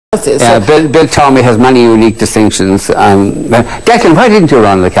Yeah, Bill Tormey has many unique distinctions. Declan, why didn't you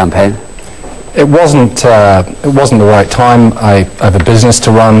run the campaign? It wasn't the right time. I have a business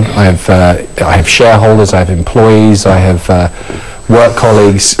to run. I have shareholders. I have employees. I have work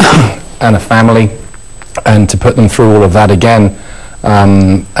colleagues and a family. And to put them through all of that again,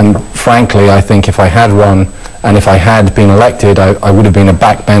 and frankly, I think if I had run and if I had been elected, I would have been a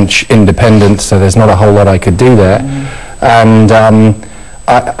backbench independent. So there's not a whole lot I could do there. And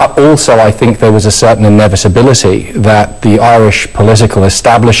also, I think there was a certain inevitability that the Irish political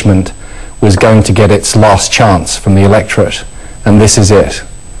establishment was going to get its last chance from the electorate, and this is it.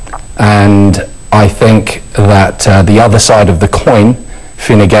 And I think that the other side of the coin,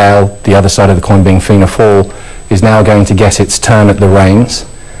 Fine Gael, the other side of the coin being Fianna Fáil, is now going to get its turn at the reins.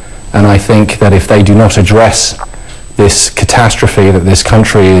 And I think that if they do not address this catastrophe that this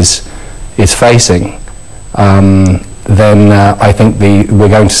country is facing, then I think we're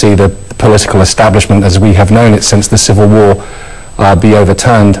going to see the political establishment, as we have known it since the Civil War, be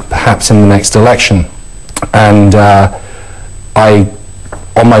overturned, perhaps in the next election. And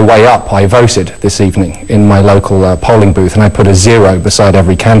on my way up, I voted this evening in my local polling booth, and I put a 0 beside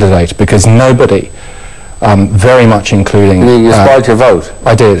every candidate, because nobody, very much including... You spoiled your vote?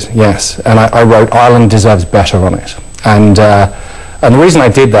 I did, yes. And I wrote, Ireland deserves better on it. And the reason I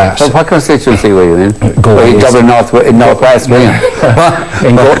did that... So what constituency were you in? Galway East. Dublin Northwest,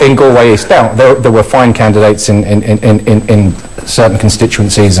 in Galway East. Now, there were fine candidates in certain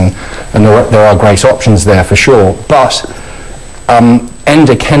constituencies, and there are great options there for sure. But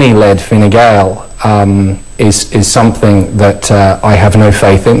Enda Kenny-led Fine Gael is something that I have no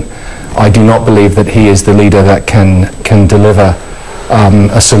faith in. I do not believe that he is the leader that can deliver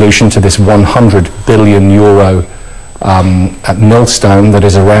a solution to this €100 billion millstone that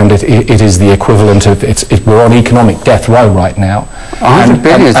is around it. It is the equivalent of, we're on economic death row right now. 100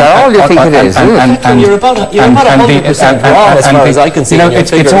 billion, is that all you think it is? And you're about 100% wrong as far as I can see.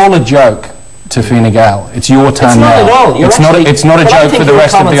 It's all a joke to Fine Gael. It's your turn now. It's not at all. It's not a joke for the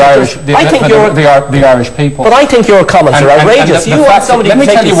rest of the Irish people. But I think your comments are outrageous. You want somebody to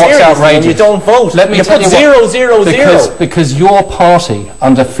take you seriously and you don't vote. Let me tell you what's outrageous. Because your party,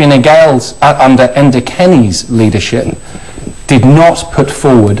 under Fine Gael's, under Enda Kenny's leadership, did not put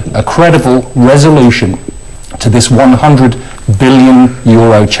forward a credible resolution to this €100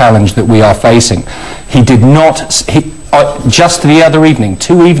 billion challenge that we are facing. He did not... just the other evening,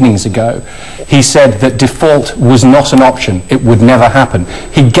 2 evenings ago, he said that default was not an option. It would never happen.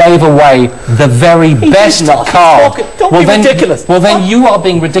 He gave away the very best card. Don't be ridiculous. Well, then you are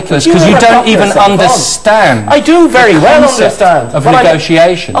being ridiculous because you don't even understand. I do very well understand. Of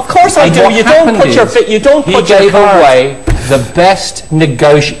negotiation. Of course I do. You don't put your cards. He gave away the best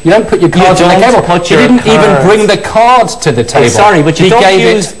negotiation. You don't put your cards on the table. You didn't even bring the cards to the table. Sorry, but you don't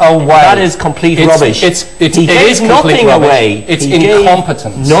use it away. That is complete rubbish. It is nothing away. It's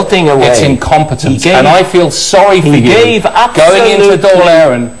incompetence. Nothing away. It's incompetence. And I feel sorry for you going into Dáil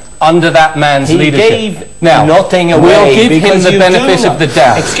Éireann under that man's leadership. He gave nothing away. We'll give him the benefit of the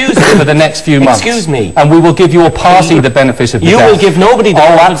doubt for the next few months. Excuse me. And we will give your party the benefit of the doubt. You will give nobody the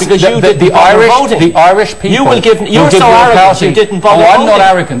benefit because you didn't bother voting. The Irish people. You will give. You're so arrogant you didn't bother voting. I'm not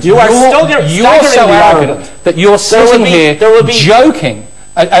arrogant. You are so arrogant that you're sitting here joking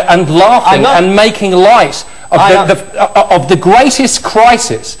and laughing and making light of the greatest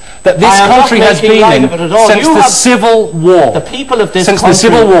crisis that this country has been in since the Civil War. The people of this country. Since the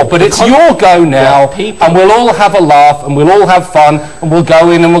Civil War. But it's your go now, and we'll all have a laugh, and we'll all have fun, and we'll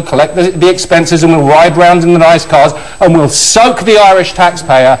go in and we'll collect the expenses, and we'll ride round in the nice cars, and we'll soak the Irish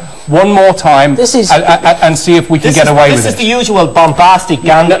taxpayer one more time and see if we can get away with it. This is the usual bombastic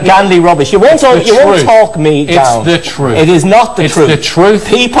Ganley rubbish. You won't talk me down. It's the truth. It is not the truth. It's the truth.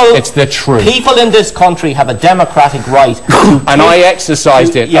 It's the truth. People in this country have a democratic right. And I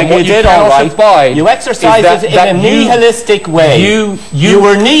exercised it. Yeah, you did all right. You exercised it in a nihilistic way. You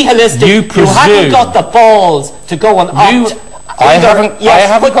were nihilistic. You hadn't got the balls to go and opt. I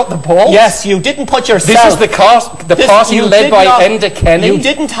haven't got the balls. Yes, you didn't put yourself. This is the party led by Enda Kenny. You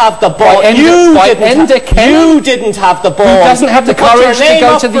didn't have the balls. You didn't have the balls. Who doesn't have the courage to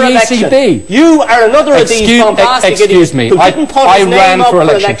go to the ECB? You are another of these bombastic idiots who didn't put his name up for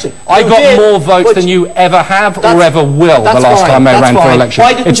election. I got more votes than you ever have or ever will the last time I ran for election.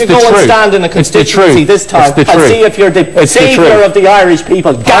 Why didn't you go and stand in a constituency this time and see if you're the saviour of the Irish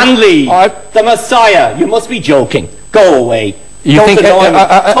people? Ganley, the Messiah. You must be joking. Go away. You think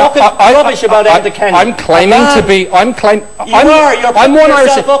talking rubbish about Enda Kenny? I'm claiming to be. You're putting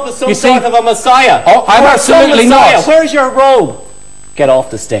yourself up as some sort of a messiah. I'm absolutely not. Where's your robe? Get off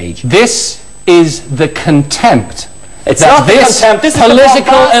the stage. This is the contempt It's not the contempt. This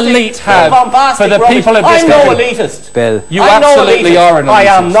political elite have for the people of this country. I'm no elitist. Bill. You absolutely are an elitist. I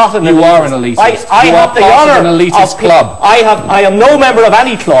am not an elitist. You are an elitist. I have the honour of an elitist club. I am no member of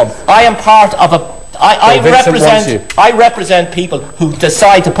any club. I am part of a... I represent people who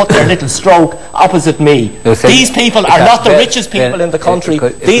decide to put their little stroke opposite me. These people are not the richest people in the country.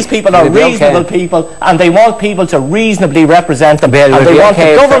 These people are reasonable people, and they want people to reasonably represent them. And they want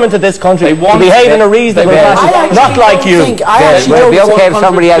the government of this country to behave in a reasonable fashion, not like you. It would be okay if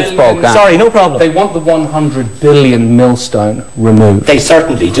somebody else spoke. Sorry, no problem. They want the 100 billion millstone removed. They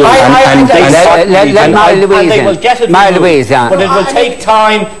certainly do. And they will get it removed. But it will take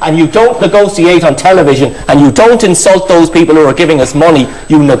time, and you don't negotiate on television, and you don't insult those people who are giving us money.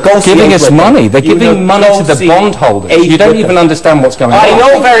 You negotiate. Giving us money? They're giving money to the bondholders. You don't even understand what's going on. I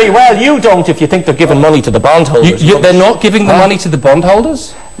know very well you don't, if you think they're giving money to the bondholders. They're not giving the money to the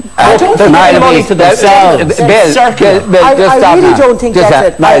bondholders? I don't think they're giving money to themselves. I really don't think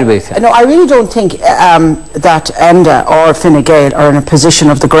that's it. No, I really don't think that Enda or Fine Gael are in a position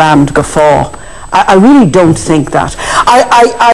of the grand guffaw. I really don't think that.